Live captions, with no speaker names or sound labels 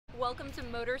welcome to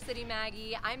Motor City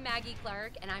Maggie. I'm Maggie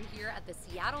Clark and I'm here at the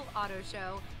Seattle Auto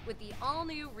Show with the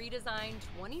all-new redesigned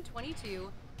 2022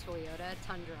 Toyota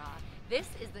Tundra. This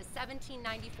is the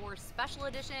 1794 Special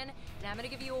Edition, and I'm going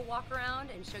to give you a walk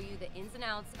around and show you the ins and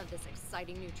outs of this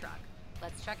exciting new truck.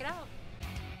 Let's check it out.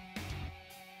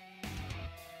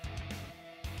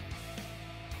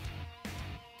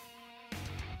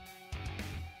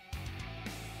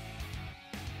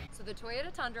 So the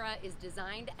Toyota Tundra is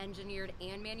designed, engineered,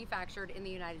 and manufactured in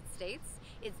the United States.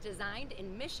 It's designed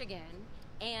in Michigan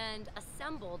and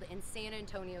assembled in San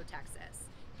Antonio, Texas.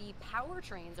 The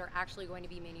powertrains are actually going to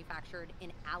be manufactured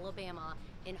in Alabama,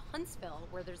 in Huntsville,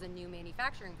 where there's a new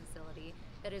manufacturing facility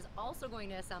that is also going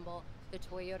to assemble the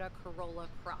Toyota Corolla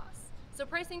Cross. So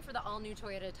pricing for the all-new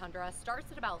Toyota Tundra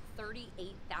starts at about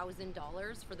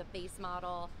 $38,000 for the base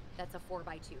model. That's a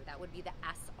 4x2. That would be the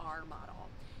SR model.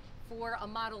 For a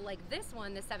model like this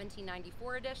one, the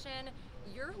 1794 edition,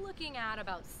 you're looking at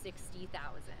about $60,000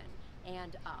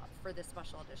 and up for this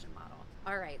special edition model.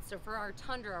 All right, so for our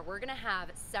Tundra, we're gonna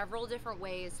have several different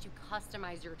ways to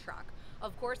customize your truck.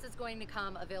 Of course, it's going to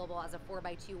come available as a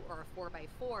 4x2 or a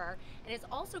 4x4, and it's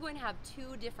also going to have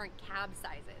two different cab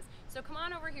sizes. So come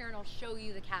on over here and I'll show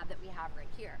you the cab that we have right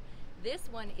here. This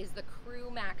one is the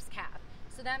Crew Max cab.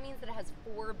 So that means that it has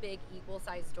 4 big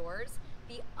equal-sized doors.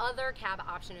 The other cab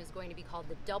option is going to be called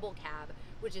the double cab,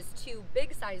 which is 2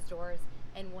 big-sized doors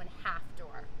and 1 half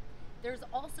door. There's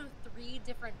also 3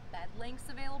 different bed lengths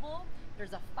available.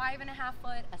 There's a 5.5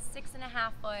 foot, a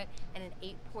 6.5 foot, and an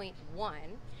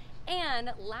 8.1.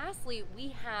 And lastly,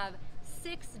 we have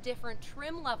 6 different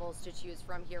trim levels to choose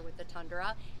from here with the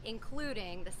Tundra,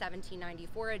 including the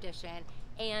 1794 edition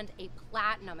and a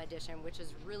Platinum edition, which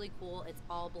is really cool. It's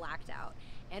all blacked out.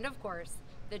 And of course,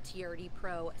 the TRD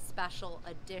Pro Special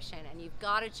Edition. And you've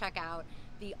got to check out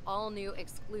the all-new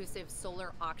exclusive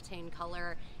Solar Octane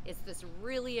color. It's this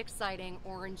really exciting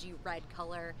orangey red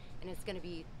color, and it's gonna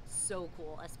be so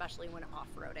cool, especially when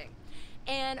off-roading.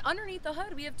 And underneath the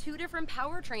hood, we have 2 different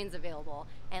powertrains available,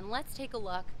 and let's take a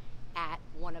look at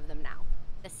one of them now.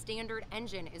 The standard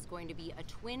engine is going to be a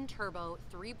twin-turbo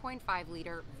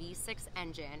 3.5-liter V6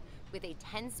 engine with a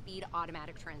 10-speed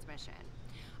automatic transmission.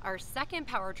 Our second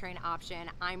powertrain option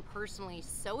I'm personally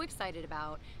so excited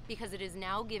about because it is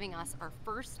now giving us our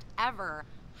first ever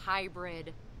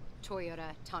hybrid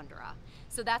Toyota Tundra.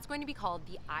 So that's going to be called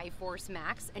the iForce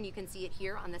Max, and you can see it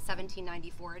here on the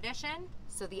 1794 edition.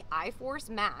 So the iForce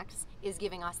Max is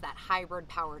giving us that hybrid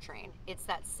powertrain. It's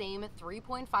that same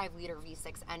 3.5-liter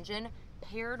V6 engine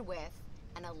paired with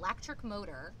an electric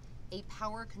motor, a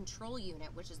power control unit,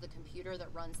 which is the computer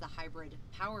that runs the hybrid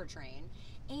powertrain,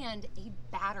 and a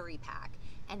battery pack.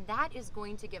 And that is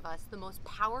going to give us the most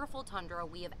powerful Tundra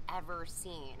we have ever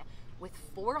seen, with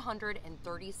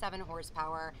 437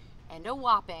 horsepower and a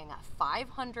whopping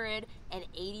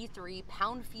 583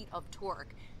 pound-feet of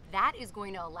torque. That is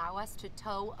going to allow us to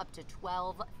tow up to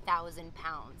 12,000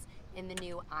 pounds in the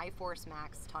new iForce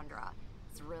Max Tundra.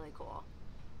 It's really cool.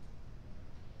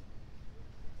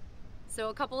 So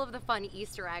a couple of the fun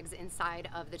Easter eggs inside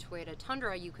of the Toyota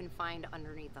Tundra you can find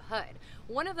underneath the hood.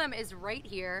 One of them is right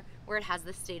here where it has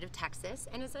the state of Texas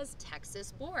and it says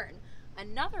Texas born.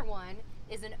 Another one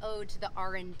is an ode to the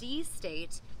R&D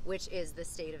state, which is the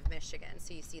state of Michigan.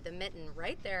 So you see the mitten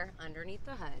right there underneath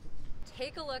the hood.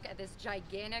 Take a look at this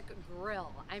gigantic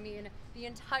grille. I mean, the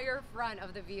entire front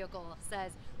of the vehicle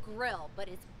says grill, but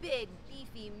it's big,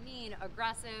 beefy, mean,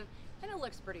 aggressive, and it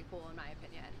looks pretty cool in my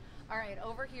opinion. All right,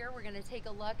 over here, we're gonna take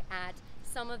a look at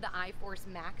some of the iForce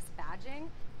Max badging.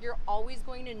 You're always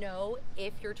going to know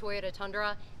if your Toyota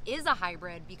Tundra is a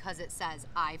hybrid because it says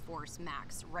iForce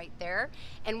Max right there.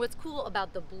 And what's cool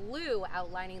about the blue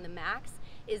outlining the Max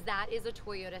is that is a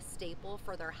Toyota staple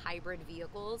for their hybrid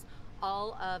vehicles.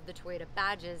 All of the Toyota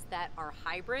badges that are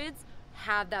hybrids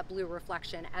have that blue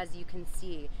reflection, as you can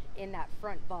see in that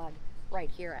front bug right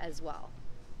here as well.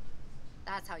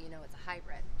 That's how you know it's a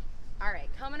hybrid. All right,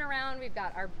 coming around, we've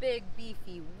got our big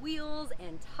beefy wheels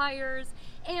and tires,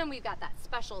 and we've got that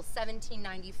special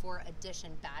 1794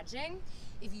 edition badging.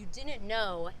 If you didn't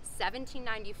know,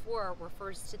 1794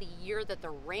 refers to the year that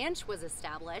the ranch was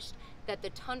established, that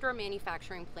the Tundra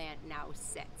manufacturing plant now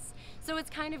sits. So it's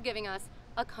kind of giving us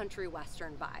a country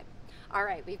western vibe. All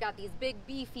right, we've got these big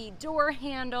beefy door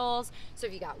handles, so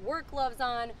if you got work gloves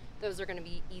on, those are gonna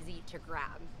be easy to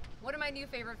grab. One of my new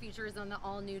favorite features on the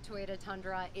all-new Toyota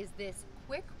Tundra is this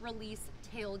quick release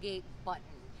tailgate button.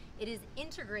 It is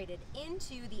integrated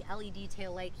into the LED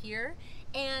taillight here,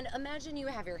 and imagine you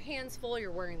have your hands full,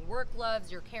 you're wearing work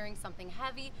gloves, you're carrying something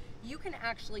heavy, you can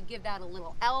actually give that a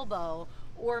little elbow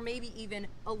or maybe even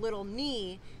a little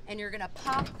knee, and you're gonna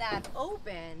pop that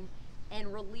open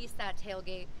and release that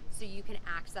tailgate so you can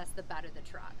access the bed of the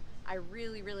truck. I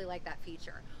really, really like that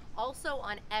feature. Also,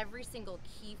 on every single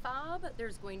key fob,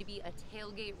 there's going to be a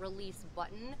tailgate release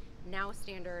button, now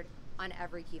standard on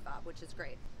every key fob, which is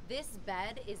great. This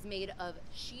bed is made of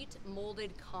sheet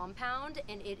molded compound,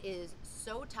 and it is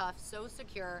so tough, so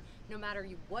secure. No matter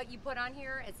what you put on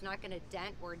here, it's not gonna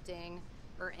dent or ding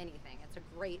or anything. It's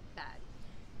a great bed.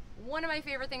 One of my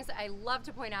favorite things that I love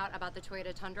to point out about the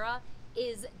Toyota Tundra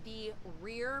is the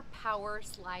rear power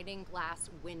sliding glass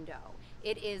window.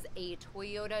 It is a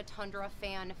Toyota Tundra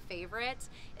fan favorite,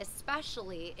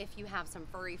 especially if you have some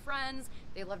furry friends,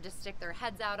 they love to stick their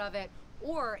heads out of it,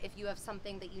 or if you have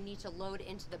something that you need to load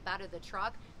into the bed of the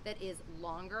truck that is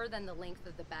longer than the length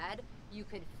of the bed, you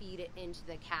could feed it into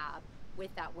the cab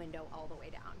with that window all the way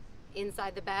down.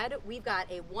 Inside the bed, we've got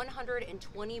a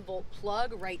 120 volt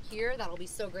plug right here. That'll be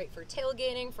so great for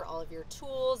tailgating, for all of your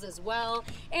tools as well.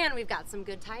 And we've got some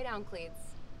good tie down cleats.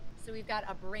 So we've got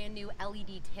a brand new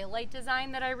LED taillight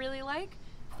design that I really like,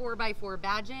 4x4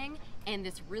 badging, and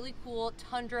this really cool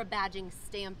Tundra badging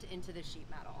stamped into the sheet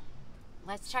metal.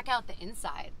 Let's check out the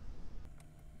inside.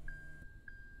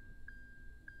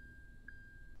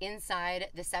 Inside,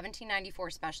 the 1794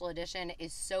 Special Edition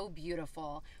is so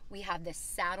beautiful. We have this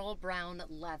saddle brown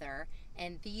leather,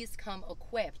 and these come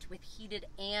equipped with heated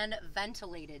and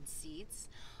ventilated seats.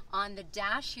 On the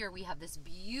dash here, we have this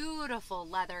beautiful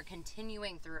leather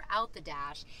continuing throughout the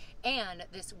dash, and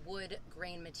this wood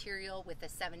grain material with the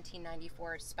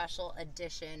 1794 Special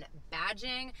Edition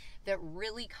badging that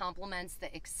really complements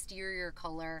the exterior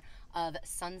color of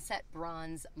sunset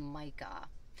bronze mica.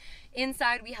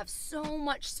 Inside, we have so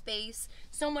much space,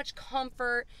 so much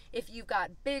comfort. If you've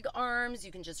got big arms,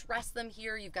 you can just rest them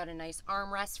here. You've got a nice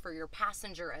armrest for your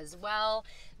passenger as well.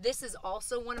 This is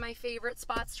also one of my favorite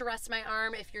spots to rest my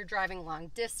arm. If you're driving long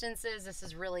distances, this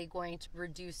is really going to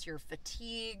reduce your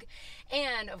fatigue.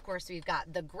 And of course, we've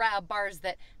got the grab bars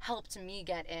that helped me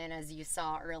get in, as you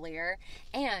saw earlier.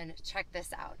 And check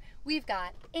this out. We've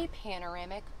got a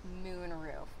panoramic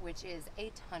moonroof, which is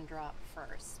a Tundra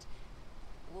first.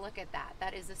 Look at that.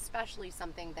 That is especially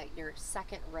something that your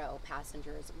second row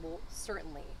passengers will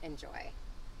certainly enjoy.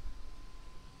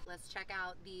 Let's check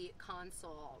out the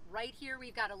console. Right here,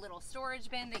 we've got a little storage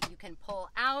bin that you can pull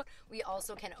out. We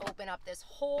also can open up this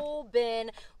whole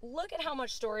bin. Look at how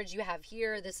much storage you have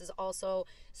here. This is also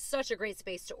such a great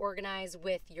space to organize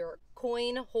with your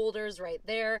coin holders right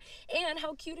there. And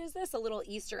how cute is this? A little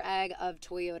Easter egg of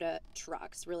Toyota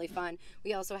trucks. Really fun.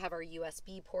 We also have our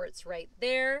USB ports right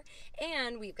there.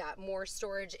 And we've got more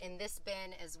storage in this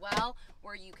bin as well,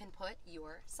 where you can put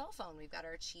your cell phone. We've got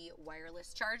our Qi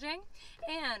wireless charging.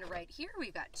 And right here,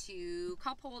 we've got 2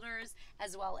 cup holders,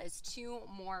 as well as 2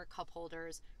 more cup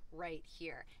holders right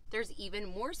here. There's even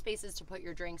more spaces to put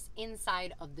your drinks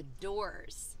inside of the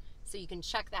doors. So you can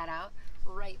check that out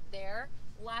right there.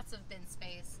 Lots of bin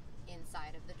space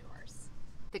inside of the doors.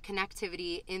 The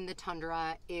connectivity in the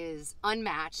Tundra is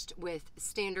unmatched with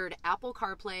standard Apple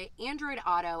CarPlay, Android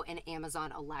Auto, and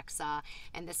Amazon Alexa.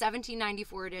 And the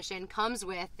 1794 edition comes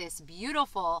with this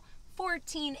beautiful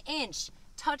 14-inch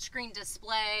touchscreen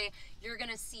display. You're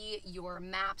gonna see your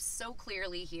maps so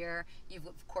clearly here. You've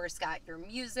of course got your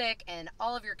music and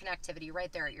all of your connectivity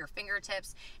right there at your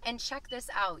fingertips. And check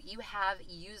this out, you have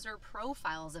user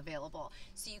profiles available.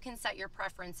 So you can set your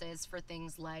preferences for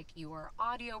things like your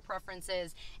audio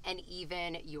preferences and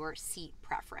even your seat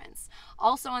preference.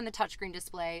 Also on the touchscreen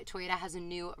display, Toyota has a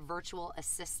new virtual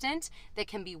assistant that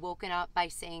can be woken up by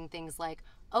saying things like,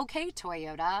 "Okay,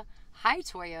 Toyota," "Hi,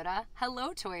 Toyota,"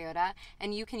 "Hello, Toyota,"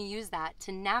 and you can use that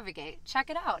to navigate. Check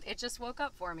it out. It just woke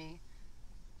up for me.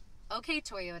 "Okay,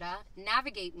 Toyota,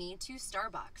 navigate me to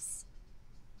Starbucks."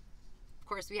 Of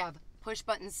course, we have push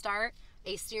button start,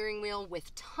 a steering wheel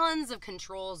with tons of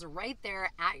controls right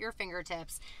there at your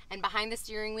fingertips. And behind the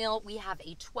steering wheel, we have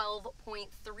a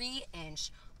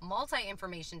 12.3-inch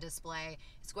multi-information display.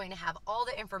 It's going to have all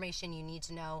the information you need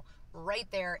to know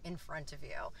right there in front of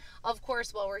you. Of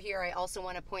course, while we're here, I also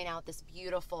want to point out this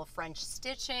beautiful French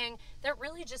stitching that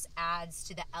really just adds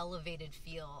to the elevated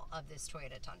feel of this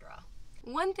Toyota Tundra.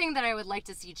 One thing that I would like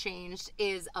to see changed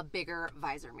is a bigger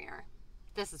visor mirror.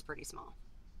 This is pretty small.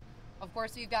 Of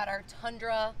course, we've got our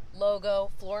Tundra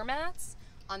logo floor mats.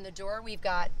 On the door, we've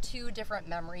got 2 different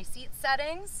memory seat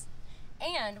settings.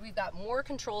 And we've got more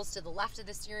controls to the left of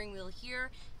the steering wheel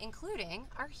here, including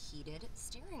our heated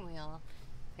steering wheel.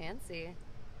 Fancy.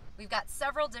 We've got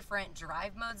several different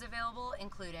drive modes available,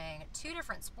 including 2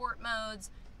 different sport modes,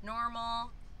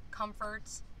 normal,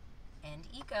 comfort, and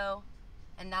eco.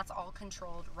 And that's all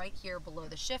controlled right here below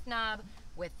the shift knob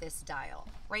with this dial,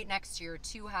 right next to your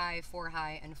 2 high, 4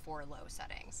 high, and 4 low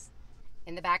settings.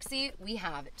 In the back seat, we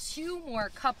have 2 more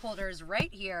cup holders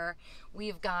right here.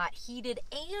 We've got heated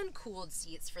and cooled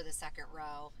seats for the second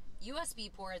row,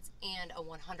 USB ports, and a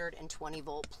 120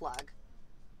 volt plug.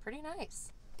 Pretty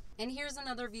nice. And here's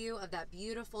another view of that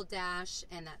beautiful dash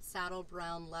and that saddle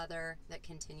brown leather that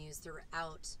continues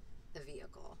throughout the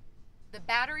vehicle. The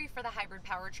battery for the hybrid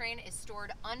powertrain is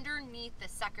stored underneath the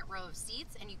second row of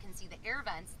seats, and you can see the air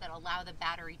vents that allow the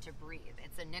battery to breathe.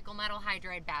 It's a nickel metal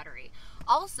hydride battery.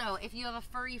 Also, if you have a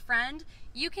furry friend,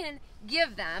 you can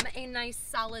give them a nice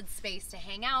solid space to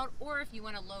hang out, or if you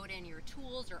want to load in your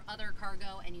tools or other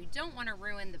cargo and you don't want to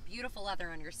ruin the beautiful leather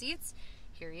on your seats,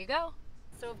 here you go.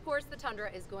 So of course the Tundra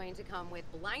is going to come with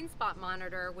blind spot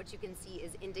monitor, which you can see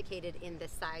is indicated in the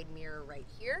side mirror right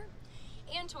here.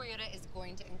 And Toyota is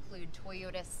going to include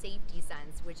Toyota Safety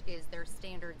Sense, which is their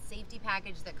standard safety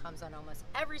package that comes on almost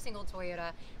every single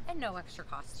Toyota and no extra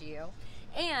cost to you.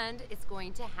 And it's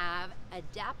going to have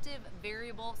adaptive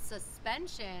variable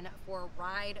suspension for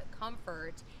ride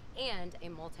comfort and a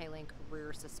multi-link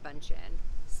rear suspension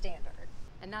standard.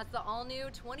 And that's the all-new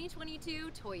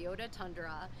 2022 Toyota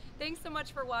Tundra. Thanks so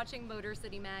much for watching Motor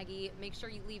City Maggie. Make sure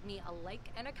you leave me a like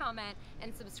and a comment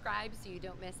and subscribe so you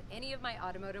don't miss any of my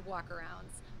automotive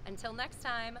walkarounds. Until next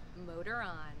time, motor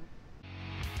on.